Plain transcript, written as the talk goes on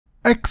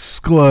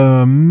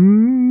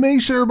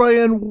Exclamation, everybody,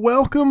 and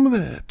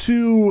welcome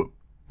to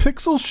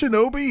Pixel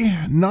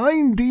Shinobi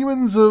 9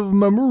 Demons of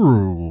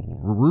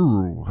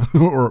Mamoru,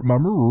 or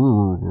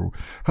Mamoru,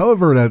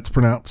 however that's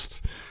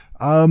pronounced.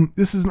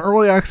 This is an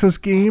early access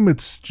game.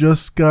 It's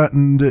just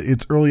gotten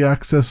its early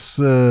access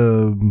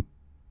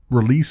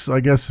release, I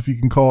guess, if you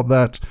can call it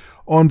that,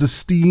 onto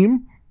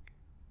Steam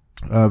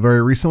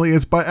very recently.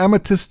 It's by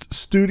Amethyst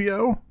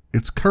Studio.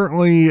 It's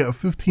currently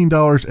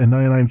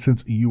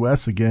 $15.99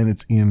 US. Again,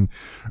 it's in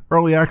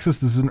early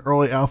access. This is an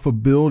early alpha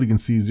build. You can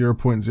see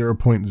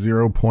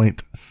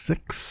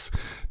 0.0.0.6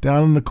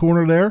 down in the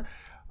corner there.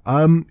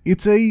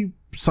 It's a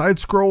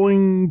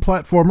side-scrolling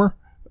platformer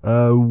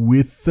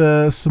with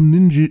some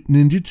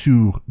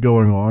ninjutsu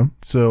going on.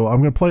 So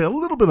I'm going to play a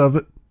little bit of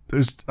it.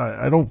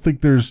 I don't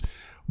think there's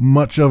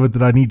much of it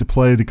that I need to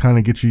play to kind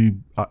of get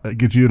you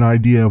an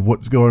idea of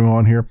what's going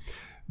on here.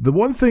 The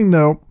one thing,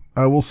 though,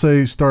 I will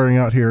say, starting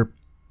out here,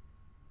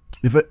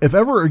 if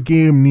ever a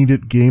game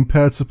needed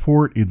gamepad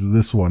support, it's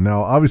this one.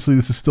 Now, obviously,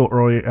 this is still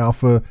early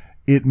alpha.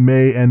 It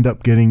may end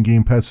up getting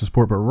gamepad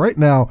support, but right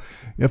now,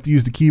 you have to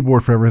use the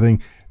keyboard for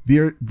everything.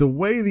 The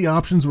way the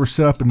options were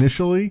set up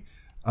initially,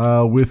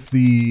 with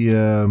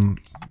the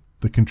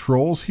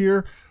controls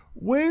here,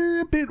 were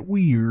a bit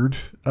weird.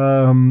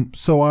 So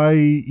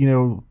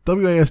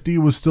WASD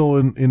was still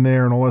in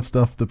there and all that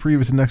stuff. The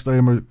previous and next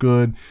item are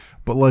good.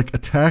 But like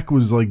attack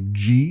was like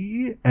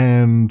G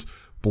and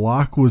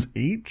block was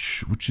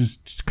H, which is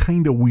just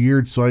kind of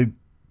weird. So I've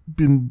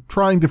been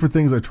trying different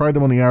things. I tried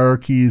them on the arrow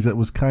keys. That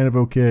was kind of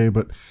okay,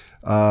 but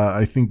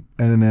I think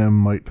N and M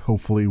might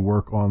hopefully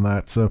work on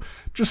that. So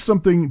just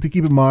something to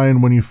keep in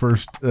mind when you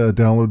first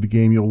download the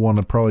game. You'll want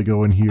to probably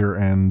go in here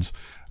and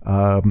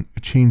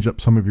change up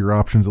some of your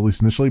options, at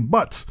least initially.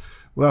 But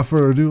without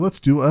further ado, let's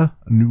do a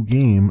new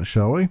game,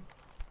 shall we?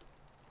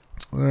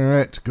 All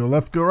right, go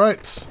left, go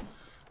right.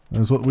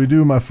 That's what we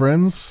do, my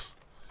friends.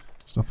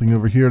 There's nothing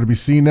over here to be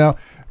seen now.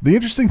 The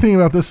interesting thing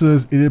about this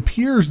is it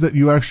appears that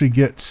you actually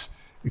get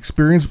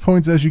experience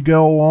points as you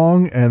go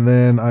along, and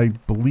then I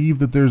believe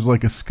that there's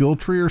like a skill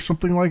tree or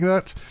something like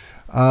that.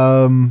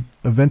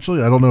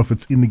 Eventually, I don't know if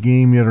it's in the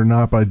game yet or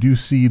not, but I do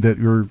see that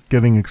you're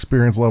getting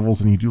experience levels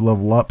and you do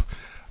level up.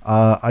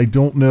 I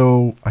don't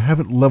know. I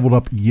haven't leveled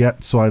up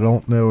yet, so I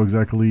don't know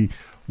exactly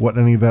what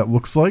any of that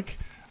looks like.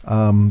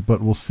 But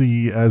we'll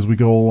see as we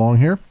go along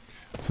here.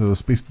 So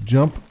space to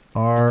jump.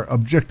 Our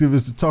objective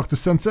is to talk to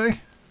Sensei,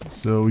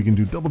 so we can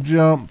do double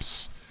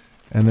jumps,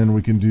 and then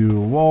we can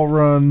do wall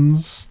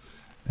runs,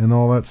 and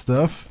all that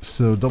stuff.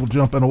 So double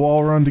jump and a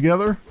wall run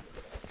together,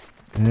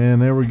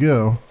 and there we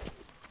go.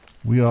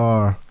 We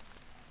are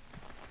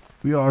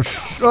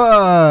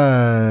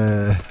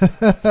shy.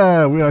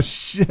 We are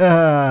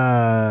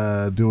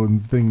shy, doing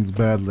things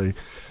badly.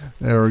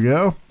 There we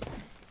go.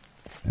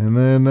 And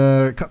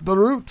then cut the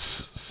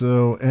roots.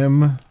 So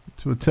M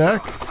to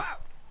attack.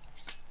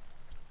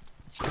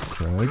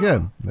 Try it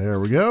again. There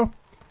we go.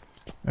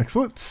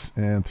 Excellent.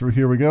 And through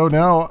here we go.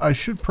 Now I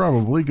should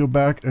probably go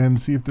back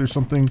and see if there's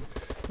something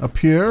up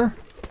here.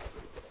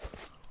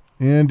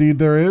 Indeed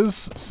there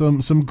is.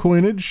 Some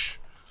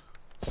coinage.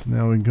 So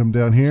now we can come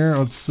down here.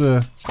 Let's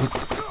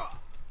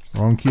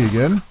wrong key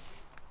again.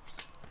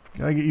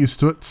 Gotta get used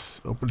to it.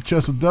 Open the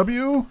chest with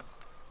W.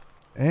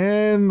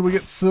 And we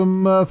get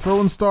some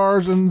throwing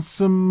stars and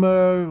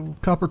some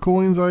copper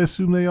coins, I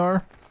assume they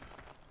are.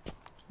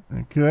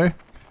 Okay.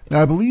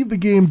 Now, I believe the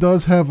game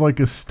does have, like,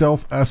 a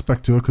stealth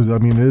aspect to it, because, I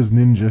mean, it is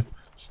ninja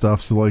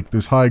stuff, so, like,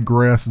 there's high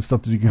grass and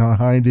stuff that you can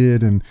hide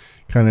in and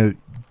kind of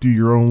do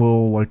your own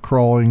little, like,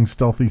 crawling,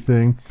 stealthy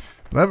thing.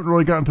 But I haven't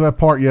really gotten to that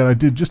part yet. I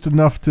did just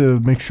enough to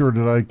make sure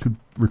that I could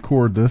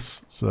record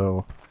this,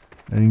 so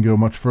I didn't go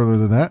much further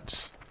than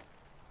that.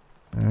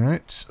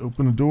 Alright,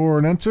 open the door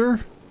and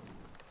enter.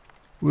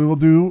 We will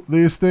do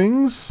these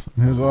things.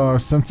 Here's our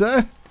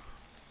sensei.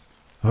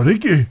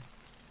 Hariki!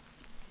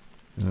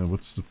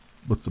 What's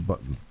the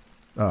button?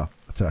 Ah,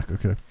 attack,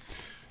 okay.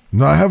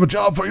 Now I have a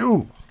job for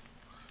you.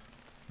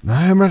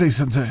 I am ready,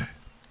 Sensei.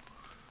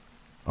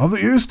 On the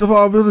east of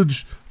our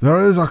village,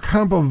 there is a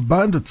camp of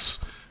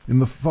bandits in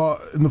the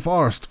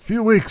forest.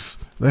 Few weeks,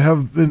 they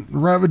have been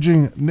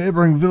ravaging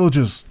neighboring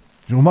villages.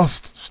 You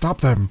must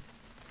stop them.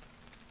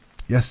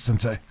 Yes,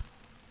 Sensei.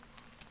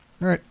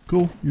 Alright,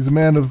 cool. He's a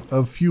man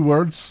of few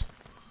words.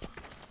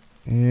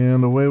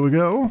 And away we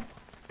go.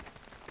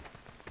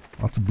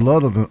 Lots of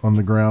blood on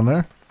the ground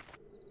there.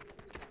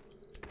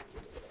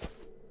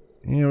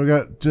 And we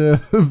got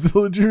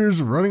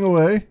villagers running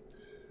away.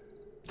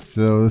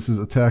 So this is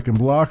attack and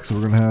block, so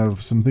we're going to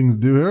have some things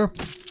to do here.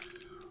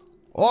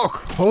 Look,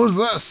 who's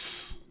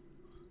this?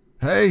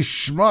 Hey,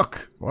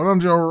 schmuck, why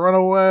don't you run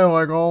away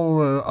like all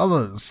the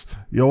others?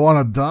 You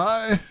want to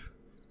die?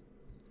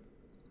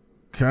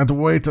 Can't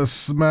wait to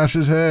smash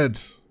his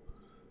head.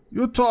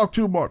 You talk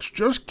too much,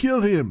 just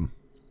kill him.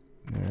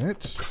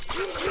 Alright.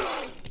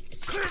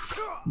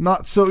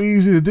 Not so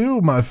easy to do,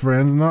 my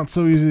friends. Not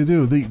so easy to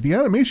do. The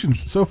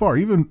animations so far,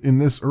 even in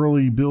this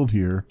early build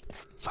here,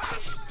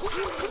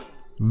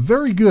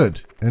 very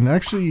good. And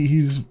actually,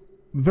 he's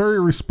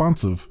very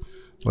responsive.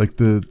 Like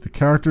the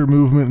character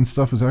movement and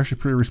stuff is actually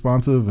pretty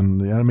responsive, and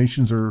the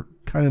animations are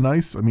kind of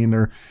nice. I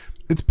mean,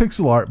 it's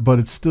pixel art, but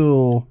it's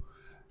still,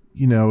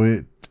 you know,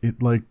 it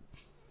like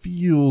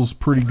feels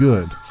pretty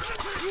good,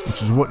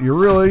 which is what you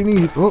really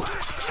need. Oh,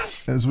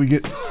 as we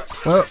get,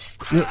 oh,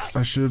 yep,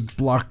 I should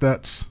block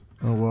that.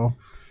 Oh well,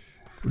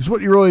 which is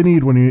what you really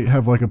need when you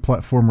have like a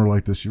platformer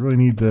like this. You really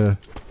need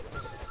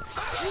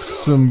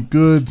some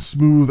good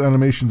smooth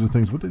animations and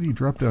things. What did he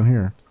drop down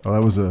here? Oh,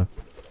 that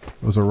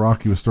was a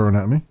rock he was throwing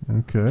at me.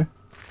 Okay.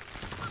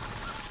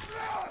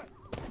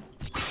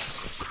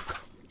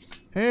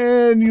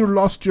 And you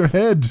lost your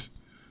head.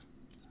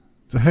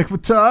 It's a heck of a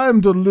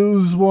time to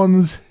lose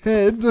one's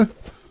head.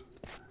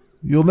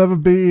 You'll never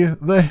be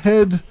the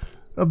head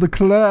of the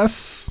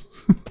class.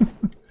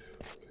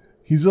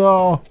 He's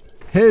all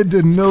head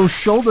and no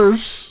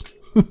shoulders.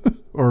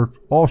 Or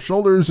all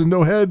shoulders and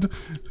no head.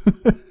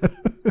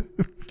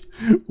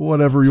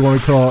 Whatever you want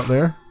to call it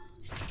there.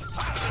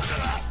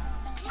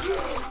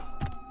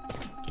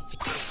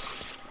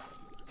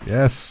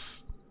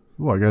 Yes.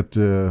 Oh, I got,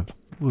 what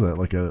was that,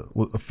 like a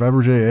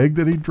Fabergé egg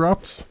that he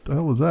dropped? What the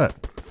hell was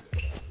that?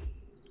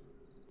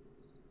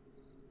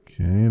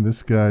 Okay,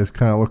 this guy's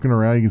kind of looking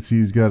around. You can see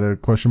he's got a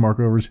question mark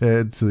over his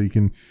head, so you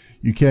can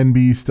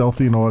be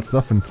stealthy and all that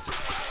stuff, and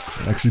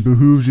it actually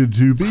behooves you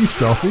to be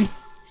stealthy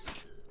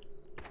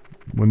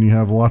when you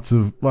have lots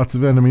of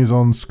enemies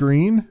on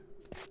screen.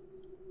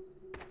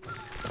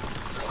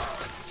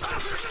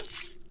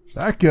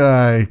 That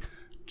guy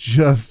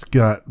just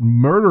got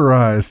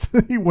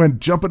murderized. He went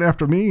jumping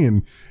after me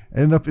and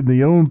ended up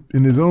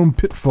in his own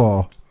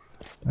pitfall.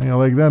 I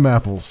like them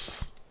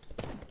apples.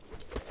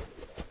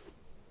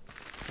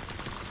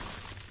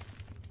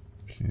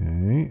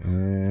 Okay,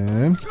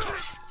 and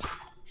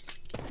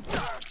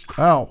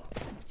ow.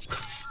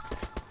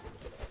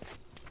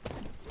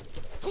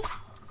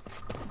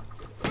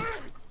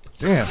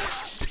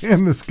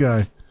 Damn this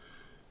guy.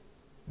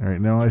 All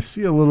right, now I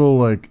see a little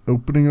like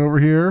opening over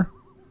here.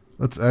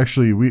 Let's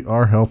actually,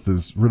 our health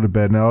is really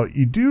bad now.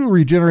 You do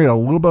regenerate a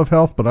little bit of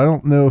health, but I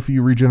don't know if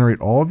you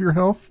regenerate all of your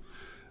health,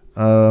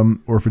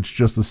 or if it's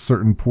just a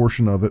certain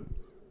portion of it.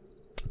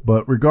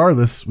 But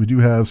regardless, we do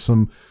have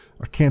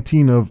a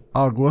canteen of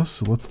agua,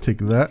 so let's take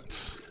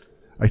that.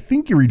 I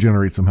think you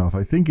regenerate some health.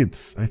 I think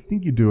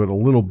you do it a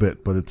little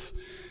bit, but it's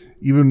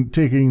even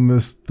taking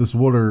this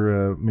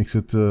water makes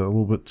it take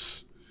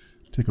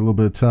a little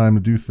bit of time to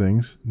do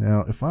things.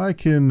 Now, if I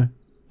can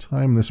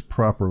time this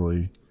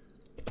properly,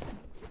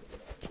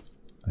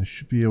 I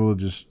should be able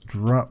to just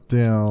drop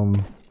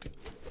down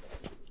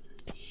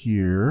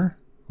here,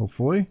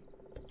 hopefully.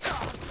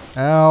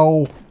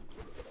 Ow!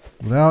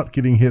 Without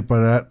getting hit by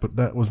that, but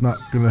that was not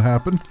going to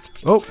happen.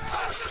 Oh!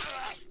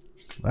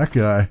 That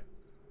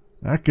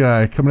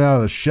guy coming out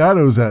of the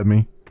shadows at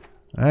me.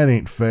 That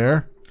ain't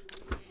fair.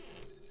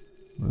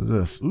 What is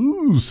this?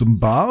 Ooh, some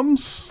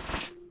bombs?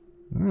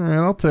 Alright,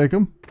 I'll take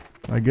them.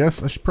 I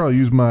guess I should probably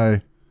use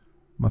my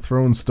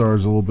throwing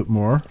stars a little bit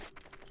more.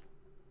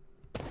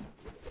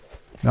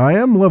 Now I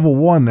am level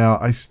 1 now.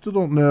 I still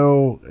don't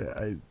know.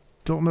 I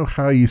don't know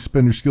how you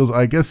spend your skills.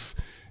 I guess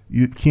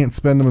you can't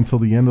spend them until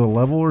the end of the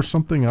level or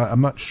something.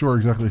 I'm not sure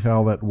exactly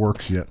how that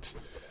works yet.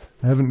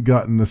 I haven't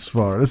gotten this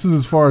far. This is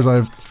as far as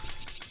I've.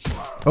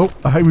 Oh,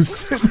 I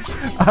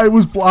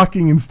was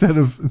blocking instead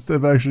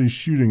of actually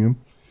shooting him.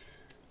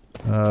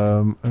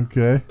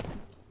 Okay.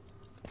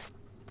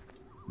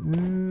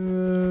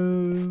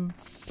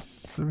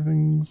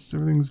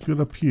 Everything's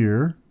good up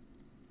here.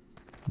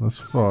 Thus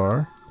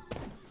far.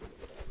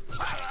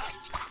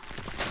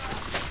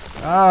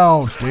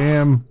 Ow,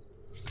 damn.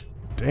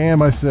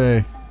 Damn, I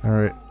say.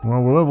 Alright,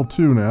 well, we're level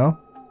 2 now.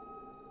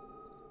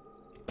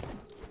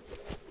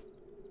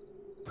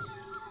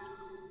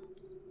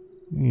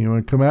 You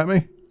wanna come at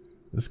me?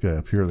 This guy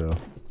up here, though.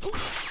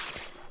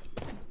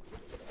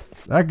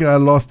 That guy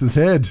lost his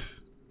head.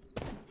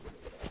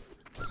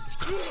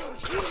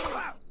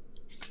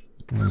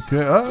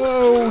 Okay,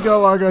 oh, we got a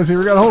lot of guys here.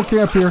 We got a whole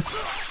camp here.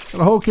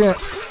 Got a whole camp.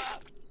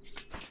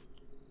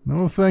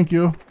 No, thank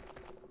you.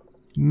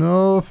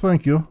 No,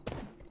 thank you.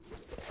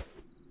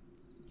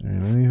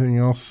 And anything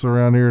else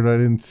around here that I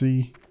didn't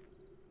see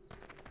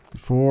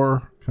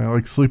before? Kind of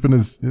like sleep in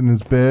his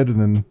bed and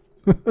then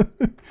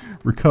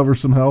recover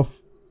some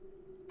health.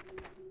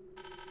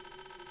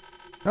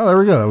 Oh, there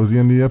we go. That was the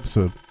end of the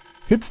episode.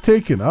 Hits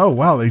taken. Oh,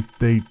 wow.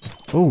 They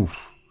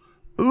oof.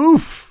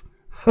 Oof.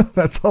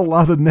 That's a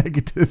lot of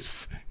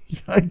negatives.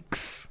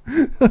 Yikes.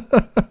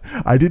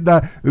 I did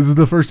not. This is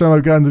the first time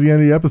I've gotten to the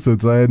end of the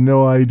episode, so I had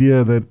no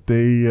idea that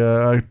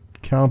they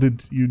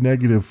counted you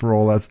negative for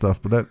all that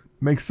stuff. But that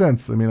makes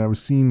sense. I mean, I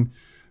was seen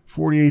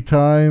 48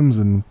 times,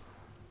 and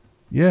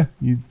yeah,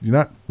 you're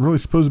not really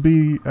supposed to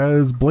be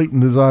as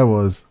blatant as I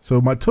was. So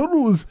my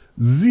total was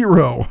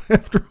 0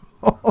 after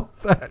all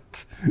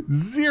that.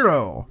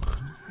 0.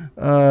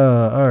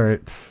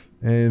 Alright.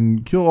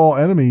 And kill all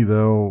enemy,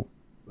 though.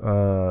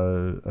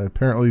 I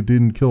apparently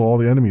didn't kill all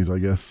the enemies, I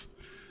guess.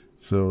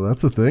 So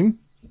that's a thing.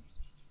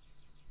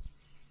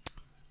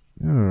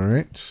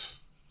 Alright.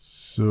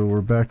 So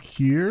we're back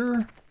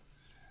here.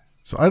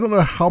 So I don't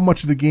know how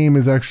much of the game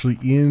is actually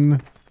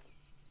in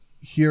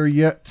here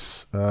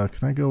yet. Can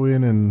I go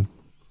in and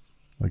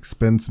like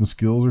spend some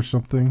skills or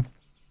something?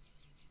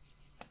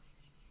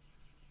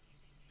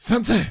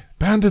 Sensei,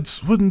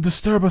 bandits wouldn't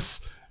disturb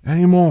us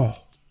anymore.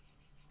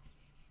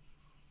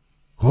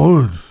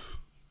 Good.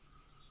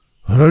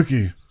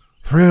 Hideki,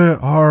 3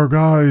 of our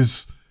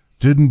guys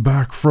didn't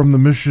back from the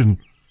mission.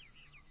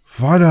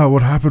 Find out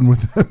what happened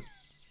with them.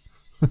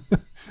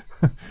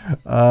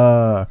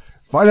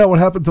 Find out what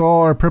happened to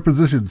all our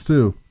prepositions,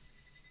 too.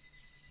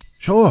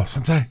 Sure,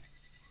 Sensei.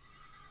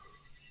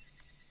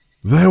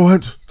 They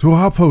went to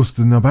our post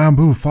in the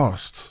bamboo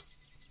forest.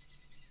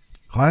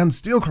 Clan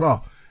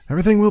Steelclaw,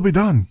 everything will be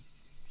done.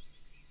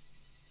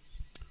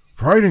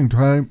 Training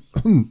time.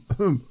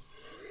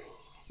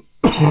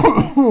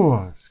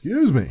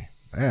 Excuse me.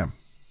 Damn.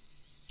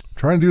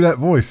 Trying to do that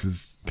voice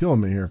is killing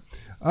me here.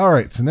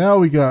 Alright, so now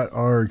we got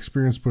our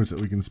experience points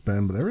that we can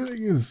spend, but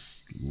everything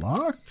is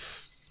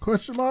locked?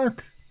 Question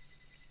mark?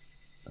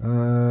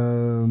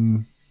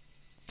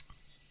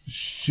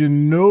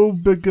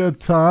 Shinobi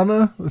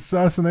Katana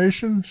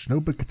assassination?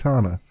 Shinobi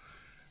Katana.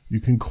 You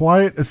can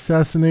quiet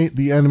assassinate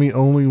the enemy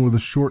only with a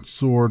short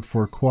sword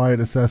for quiet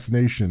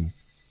assassination.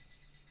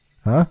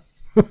 Huh?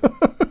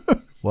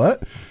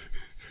 What?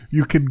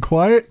 You can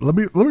quiet... Let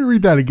me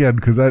read that again,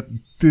 because that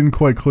didn't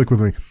quite click with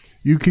me.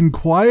 You can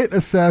quiet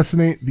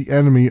assassinate the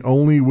enemy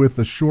only with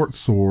a short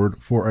sword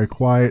for a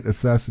quiet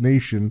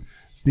assassination.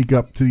 Sneak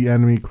up to the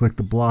enemy, click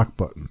the block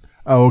button.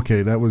 Oh,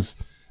 okay, that's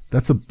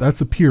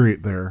a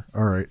period there.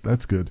 All right,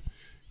 that's good.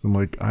 I'm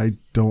like,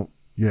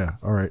 yeah,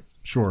 all right,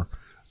 sure.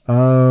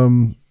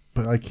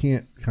 But I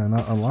can't, can I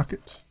not unlock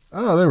it?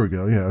 Oh, there we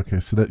go. Yeah,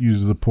 okay, so that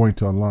uses a point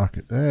to unlock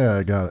it. Yeah,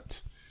 I got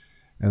it.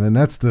 And then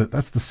that's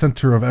the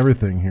center of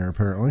everything here,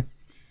 apparently.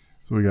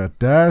 So we got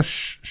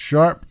dash,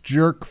 sharp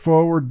jerk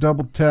forward,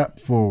 double tap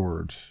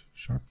forward.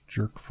 Sharp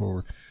jerk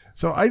forward.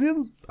 So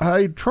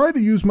I tried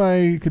to use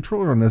my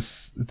controller on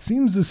this. It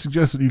seems to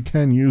suggest that you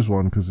can use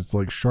one because it's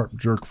like sharp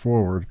jerk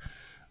forward.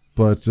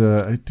 But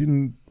I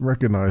didn't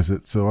recognize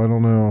it, so I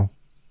don't know.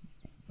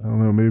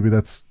 Maybe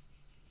that's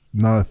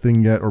not a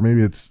thing yet, or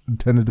maybe it's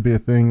intended to be a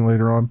thing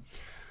later on.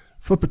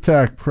 Flip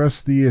attack.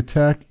 Press the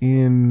attack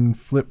in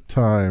flip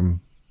time.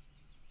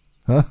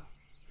 Huh?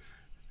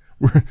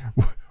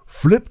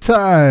 Flip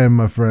time,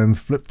 my friends.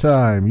 Flip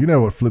time. You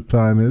know what flip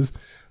time is.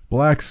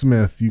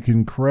 Blacksmith. You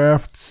can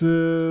craft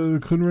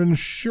Kunrin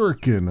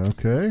Shuriken.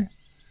 Okay.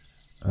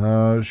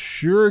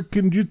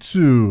 Shuriken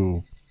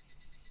Jutsu.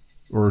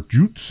 Or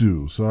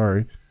Jutsu,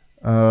 sorry.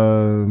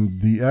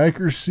 The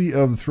accuracy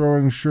of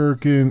throwing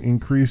shuriken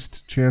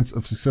increased chance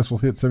of successful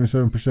hit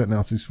 77%,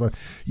 now 65.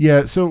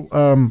 Yeah, so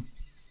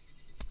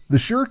the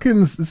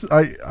shurikens,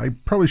 I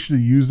probably should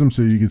have used them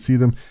so you could see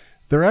them.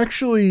 They're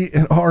actually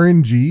an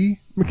RNG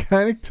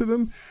mechanic to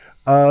them.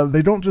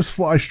 They don't just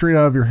fly straight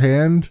out of your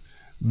hand.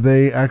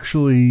 They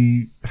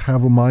actually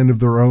have a mind of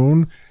their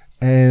own,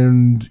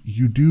 and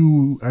you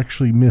do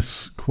actually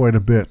miss quite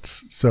a bit.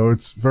 So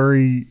it's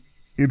very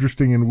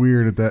interesting and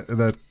weird at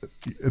the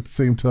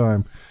same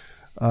time.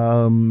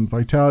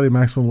 Vitality,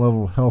 maximum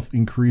level of health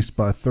increased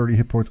by 30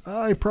 hit points.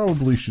 I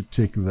probably should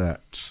take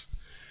that,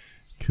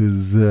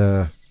 cause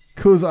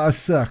I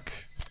suck.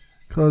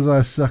 Cause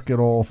I suck at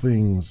all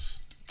things.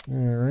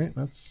 All right,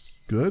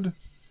 that's good,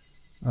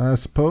 I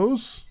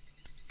suppose.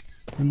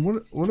 And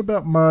what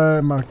about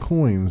my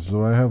coins?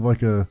 Do I have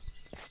like is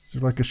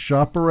there like a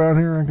shop around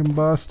here I can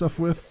buy stuff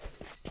with?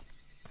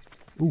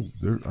 Ooh,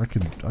 there I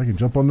can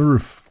jump on the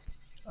roof.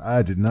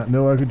 I did not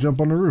know I could jump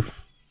on the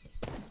roof.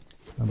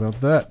 How about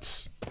that?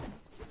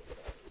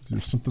 Is there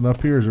something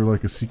up here? Is there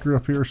like a secret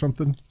up here or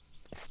something?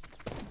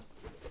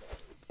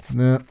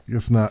 Nah,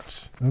 guess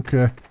not.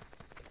 Okay.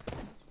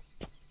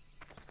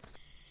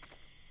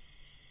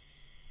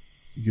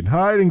 You can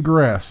hide in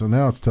grass, so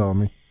now it's telling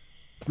me.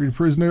 Free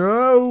prisoner.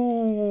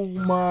 Oh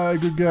my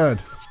good God.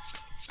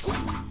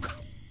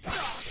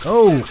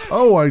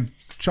 Oh, I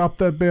chopped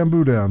that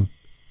bamboo down.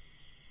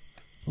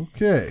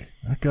 Okay,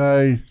 that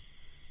guy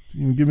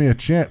didn't even give me a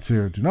chance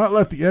here. Do not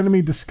let the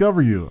enemy discover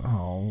you.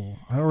 Oh,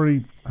 I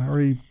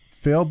already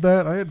failed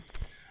that. I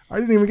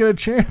didn't even get a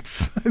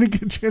chance. I didn't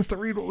get a chance to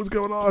read what was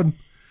going on.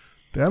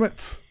 Damn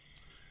it.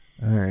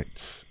 All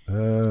right.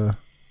 I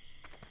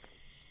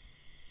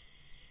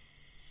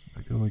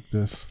go like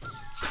this.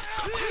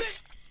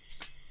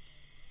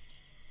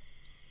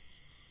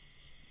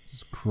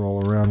 Just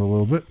crawl around a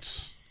little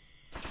bit.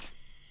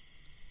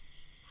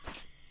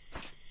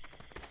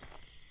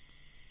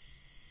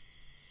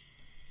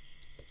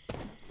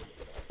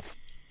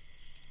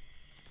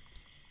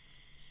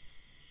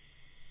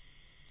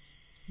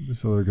 Where'd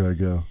this other guy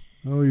go?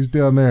 Oh, he's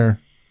down there.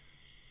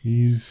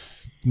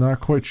 He's not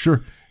quite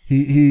sure.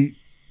 He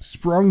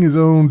sprung his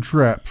own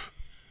trap.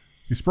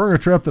 He sprung a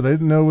trap that I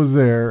didn't know was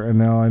there, and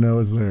now I know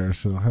it's there.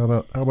 So how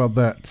about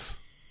that?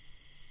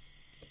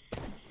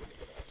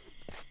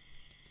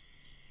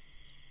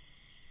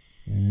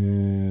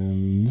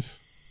 And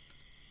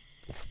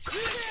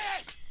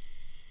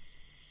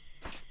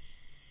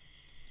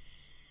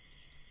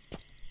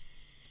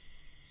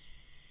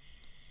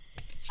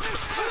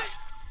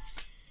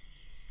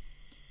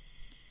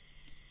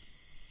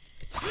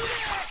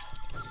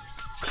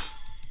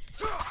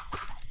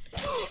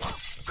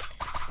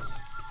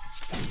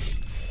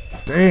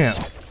Damn.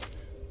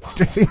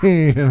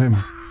 Damn.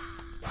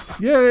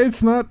 Yeah,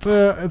 it's not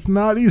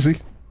easy.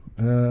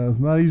 It's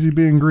not easy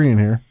being green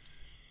here.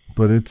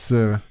 But it's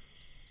it's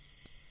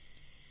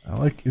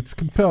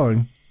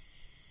compelling.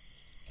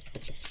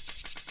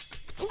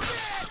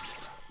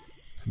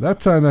 So that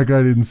time that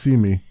guy didn't see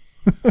me.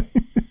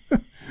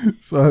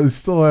 So I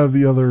still have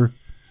the other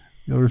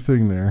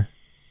thing there.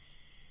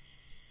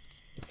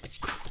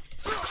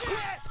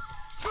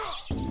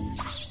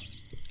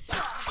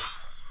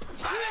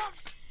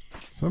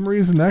 Some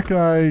reason that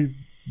guy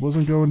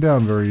wasn't going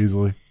down very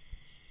easily.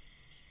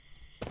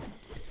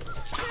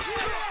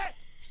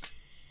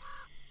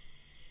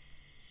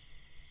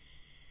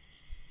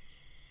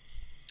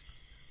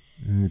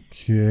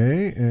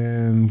 Okay,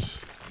 and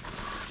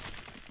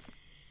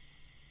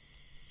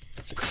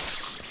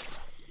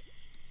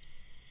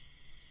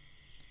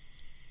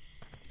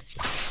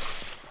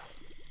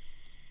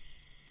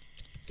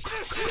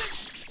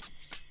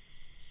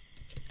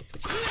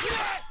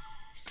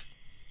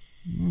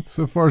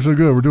so far so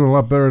good. We're doing a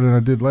lot better than I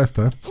did last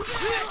time.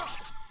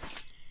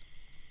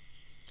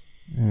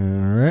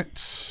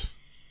 Alright.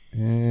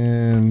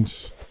 And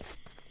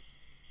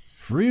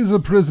free the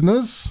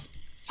prisoners.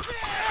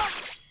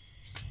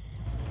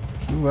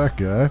 Kill that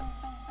guy.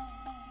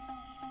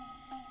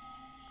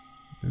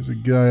 There's a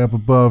guy up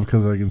above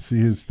because I can see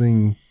his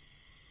thing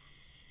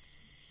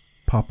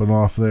popping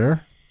off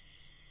there.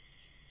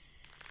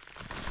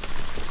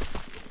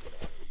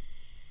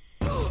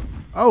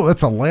 Oh,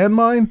 that's a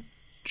landmine?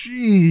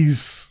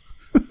 Jeez.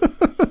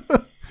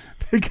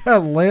 They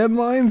got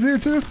landmines here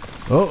too?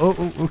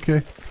 Oh,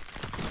 okay.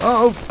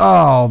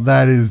 Oh,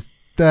 that is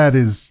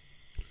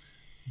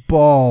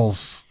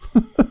balls.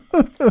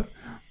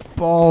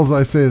 Balls,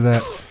 I say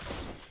that.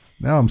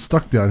 Now I'm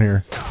stuck down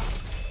here.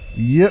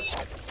 Yep.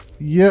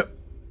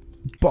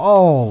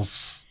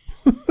 Balls.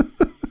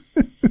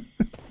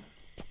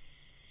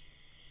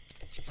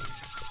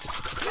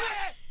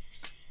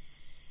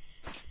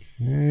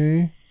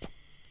 Okay.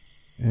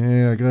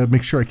 And I gotta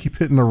make sure I keep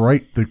hitting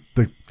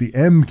the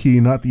M key,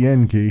 not the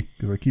N key,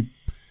 because I keep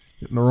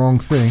hitting the wrong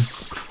thing.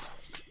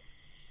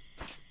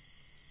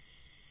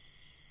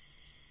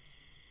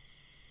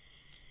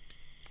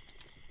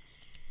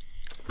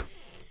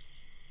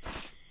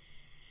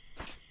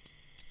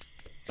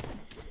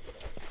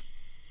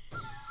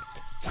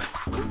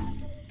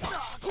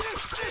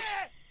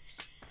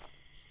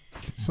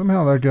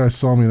 Somehow that guy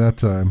saw me that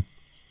time.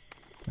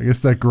 I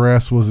guess that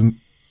grass wasn't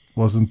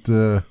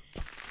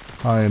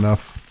high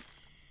enough.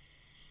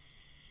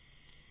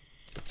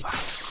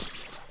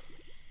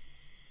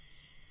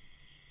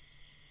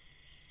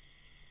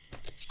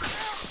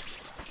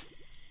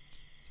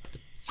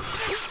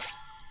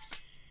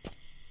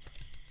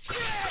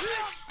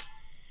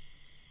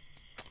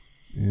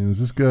 And is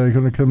this guy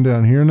gonna come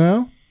down here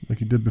now, like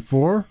he did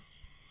before?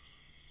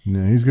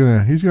 No, he's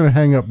gonna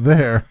hang up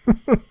there,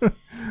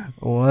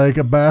 like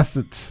a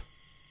bastard.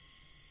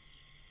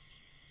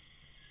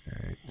 All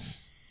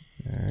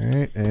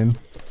right, and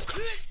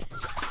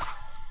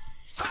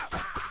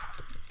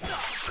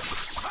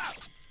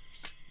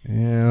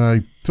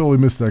I totally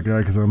missed that guy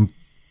because I'm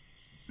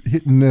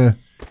hitting the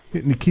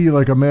key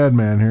like a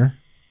madman here.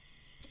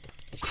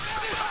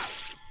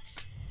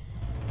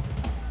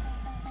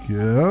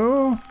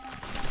 Go.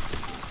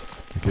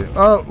 Okay.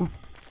 Oh,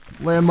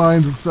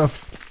 landmines and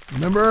stuff.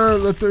 Remember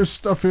that there's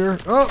stuff here.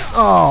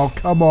 Oh,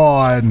 come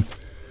on.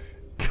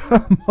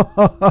 Come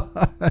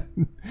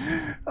on.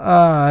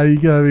 You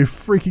gotta be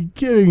freaking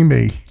kidding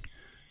me.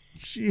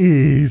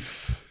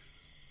 Jeez.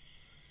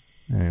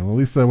 Alright, well, at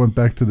least I went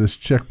back to this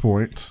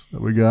checkpoint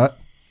that we got.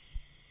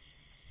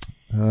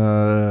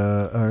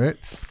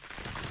 Alright.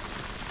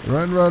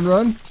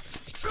 Run.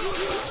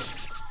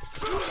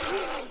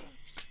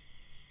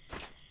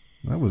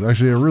 That was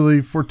actually a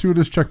really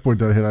fortuitous checkpoint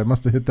that I hit. I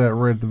must have hit that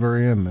right at the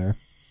very end there.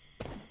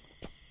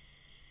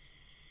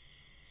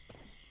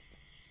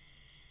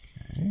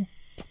 Okay.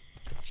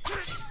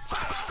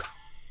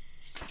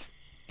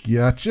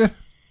 Gotcha.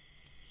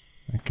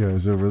 That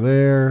guy's over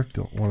there.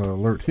 Don't want to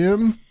alert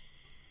him.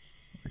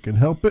 I can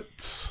help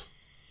it.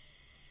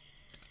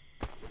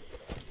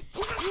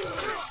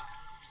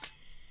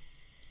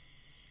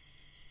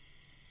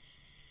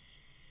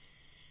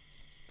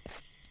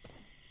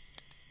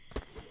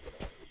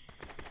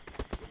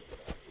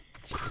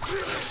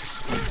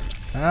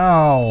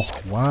 Ow!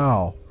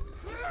 Wow.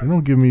 They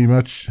don't give me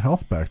much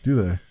health back, do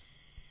they?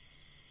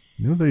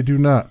 No, they do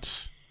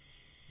not.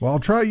 Well, I'll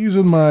try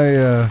using my,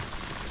 yep.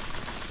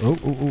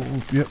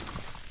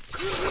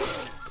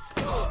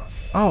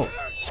 Oh,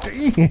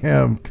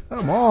 damn!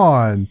 Come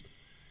on!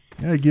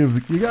 You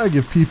gotta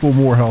give people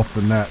more health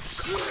than that.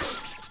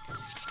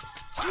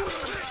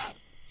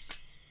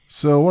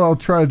 So what I'll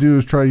try to do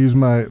is try to use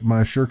my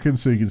shuriken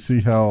so you can see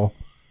how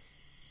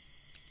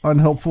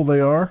unhelpful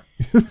they are.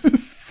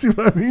 See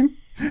what I mean?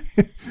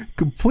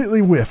 Completely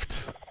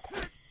whiffed.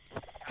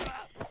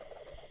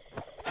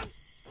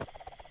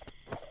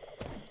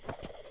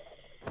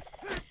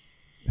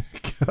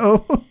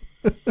 Go.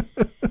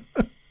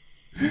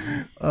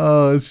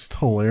 Oh, it's just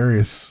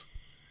hilarious.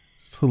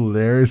 It's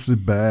hilariously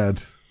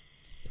bad.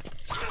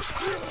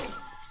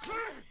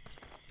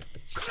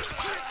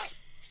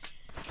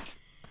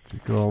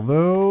 Take all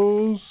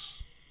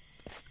those.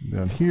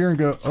 Down here and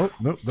go. Oh,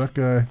 nope, that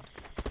guy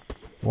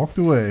walked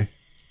away.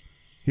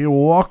 He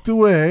walked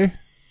away.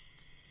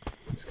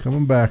 He's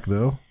coming back,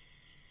 though.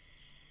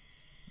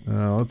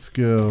 Now, let's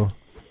go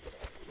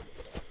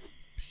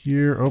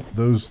here. Oh,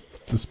 those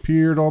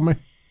disappeared on me.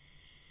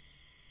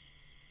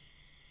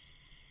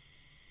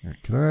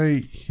 Right, can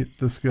I hit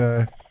this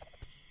guy?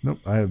 Nope,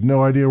 I have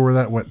no idea where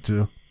that went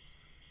to.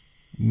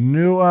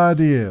 No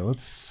idea.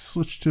 Let's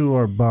switch to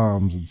our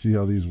bombs and see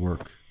how these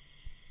work.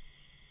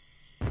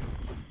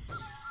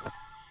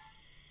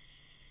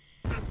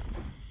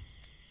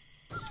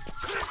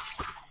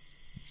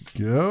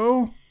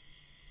 Go.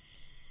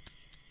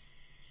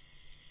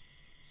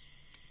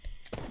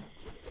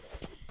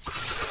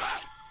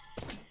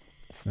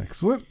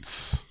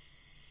 Excellent.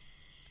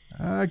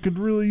 I could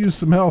really use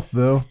some health,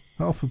 though.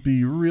 Health would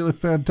be really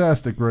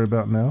fantastic right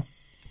about now.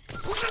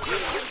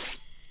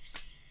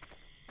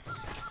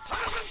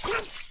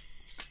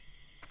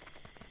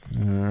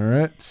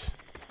 Alright.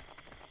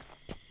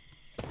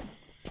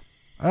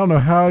 I don't know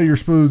how you're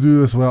supposed to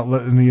do this without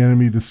letting the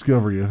enemy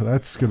discover you.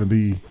 That's gonna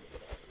be...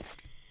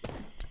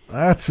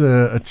 That's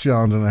a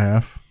challenge and a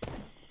half.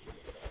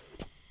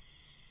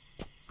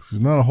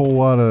 There's not a whole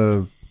lot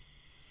of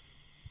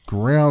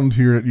ground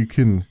here that you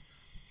can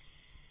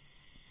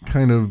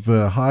kind of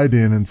hide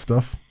in and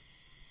stuff.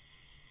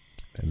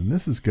 And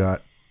this has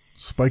got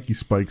spiky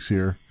spikes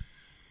here.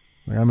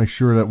 I gotta make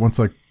sure that once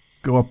I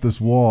go up this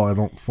wall, I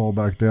don't fall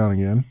back down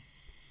again.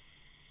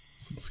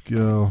 So let's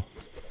go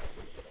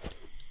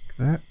like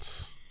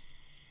that.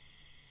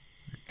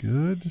 Very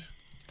good.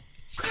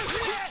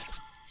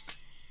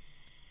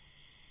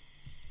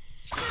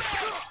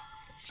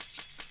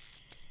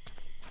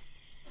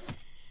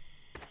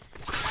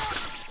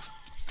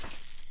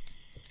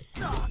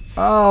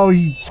 Oh,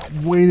 he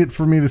waited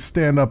for me to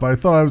stand up. I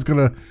thought I was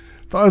gonna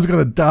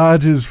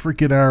dodge his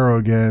freaking arrow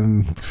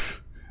again.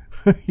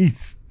 He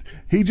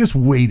just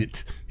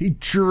waited. He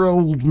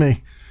trolled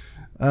me.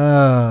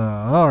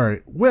 All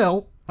right.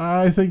 Well,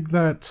 I think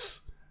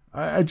that's.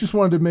 I just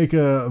wanted to make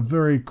a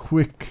very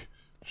quick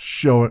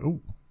show. Oh,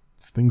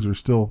 things are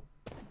still.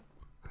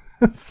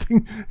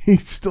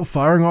 He's still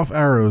firing off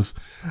arrows.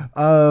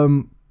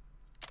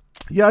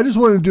 Yeah, I just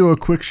wanted to do a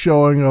quick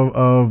showing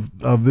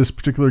of this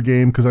particular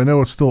game because I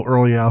know it's still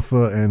early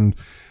alpha, and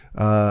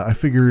I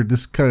figured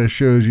this kind of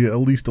shows you at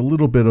least a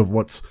little bit of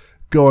what's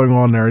going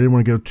on there. I didn't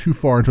want to go too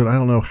far into it. I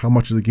don't know how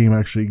much of the game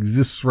actually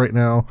exists right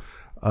now.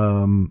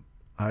 It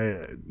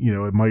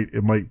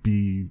might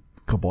be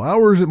a couple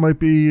hours, it might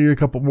be a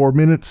couple more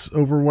minutes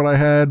over what I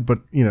had, but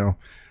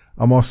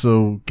I'm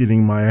also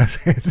getting my ass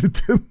handed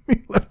to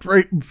me left,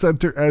 right, and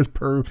center as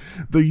per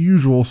the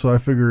usual, so I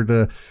figured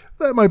that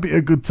might be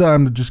a good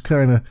time to just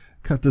kind of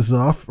cut this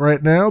off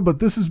right now. But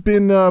this has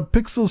been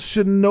Pixel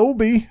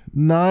Shinobi,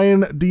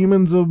 9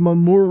 Demons of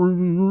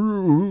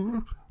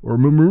Mamoru, or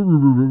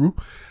Mamoru.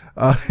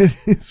 It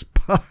is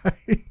by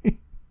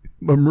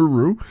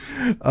Mamoru.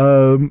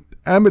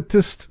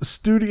 Amethyst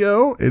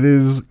Studio. It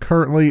is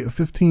currently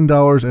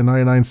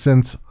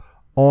 $15.99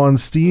 on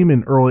Steam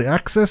in early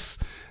access.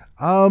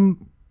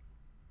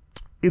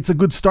 It's a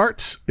good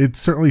start. It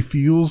certainly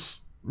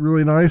feels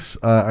really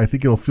nice. I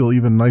think it'll feel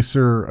even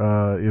nicer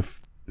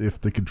if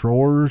the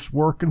controllers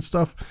work and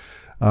stuff.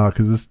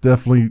 Because this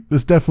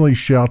definitely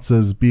shouts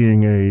as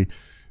being a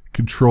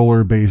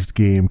controller-based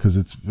game because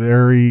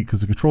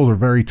the controls are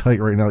very tight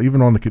right now.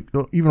 Even on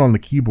the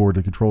keyboard,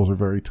 the controls are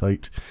very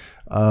tight.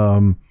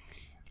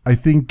 I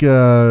think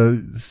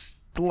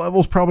the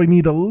levels probably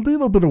need a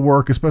little bit of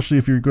work, especially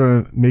if you're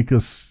going to make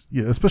us,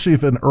 especially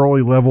if an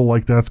early level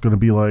like that's going to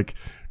be like,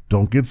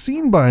 don't get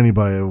seen by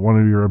anybody, one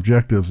of your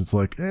objectives. It's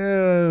like,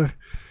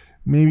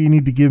 maybe you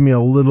need to give me a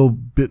little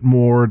bit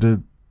more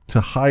to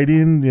hide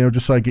in,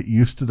 just so I get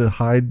used to the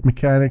hide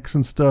mechanics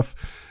and stuff.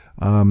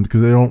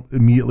 Because they don't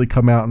immediately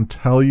come out and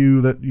tell you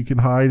that you can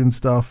hide and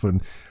stuff,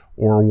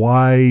 or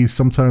why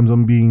sometimes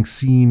I'm being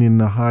seen in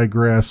the high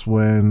grass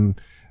when,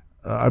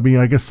 I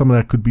guess some of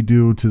that could be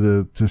due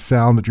to the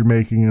sound that you're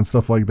making and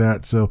stuff like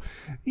that. So,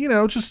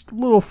 just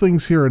little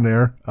things here and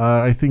there.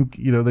 I think,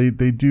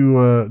 they do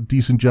a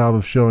decent job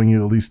of showing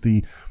you at least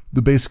the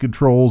basic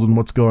controls and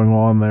what's going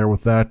on there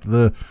with that.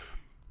 The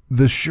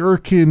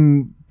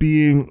shuriken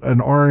being an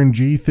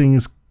RNG thing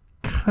is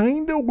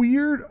kind of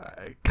weird,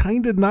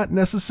 kind of not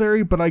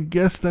necessary, but I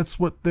guess that's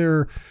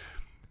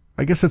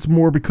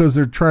more because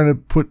they're trying to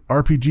put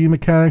RPG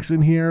mechanics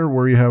in here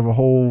where you have a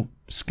whole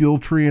skill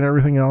tree and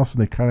everything else,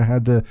 and they kind of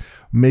had to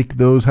make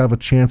those have a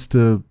chance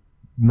to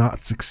not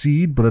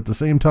succeed. But at the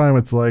same time,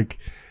 it's like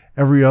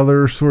every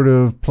other sort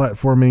of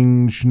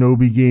platforming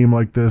Shinobi game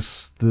like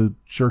this, the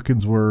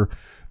shurikens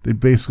they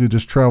basically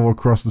just travel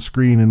across the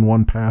screen in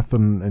one path,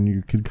 and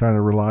you can kind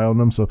of rely on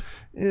them. So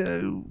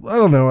I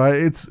don't know.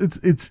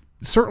 It's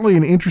certainly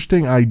an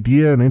interesting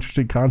idea, an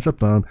interesting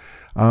concept.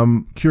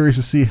 I'm curious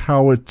to see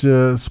how it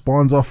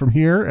spawns off from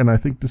here, and I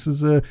think this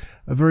is a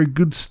very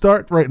good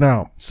start right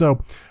now.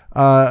 So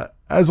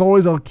As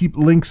always, I'll keep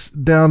links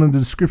down in the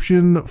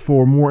description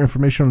for more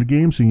information on the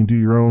game so you can do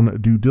your own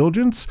due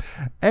diligence.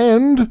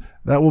 And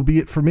that will be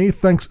it for me.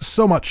 Thanks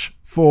so much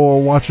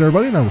for watching,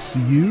 everybody, and I will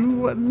see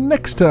you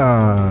next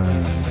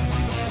time.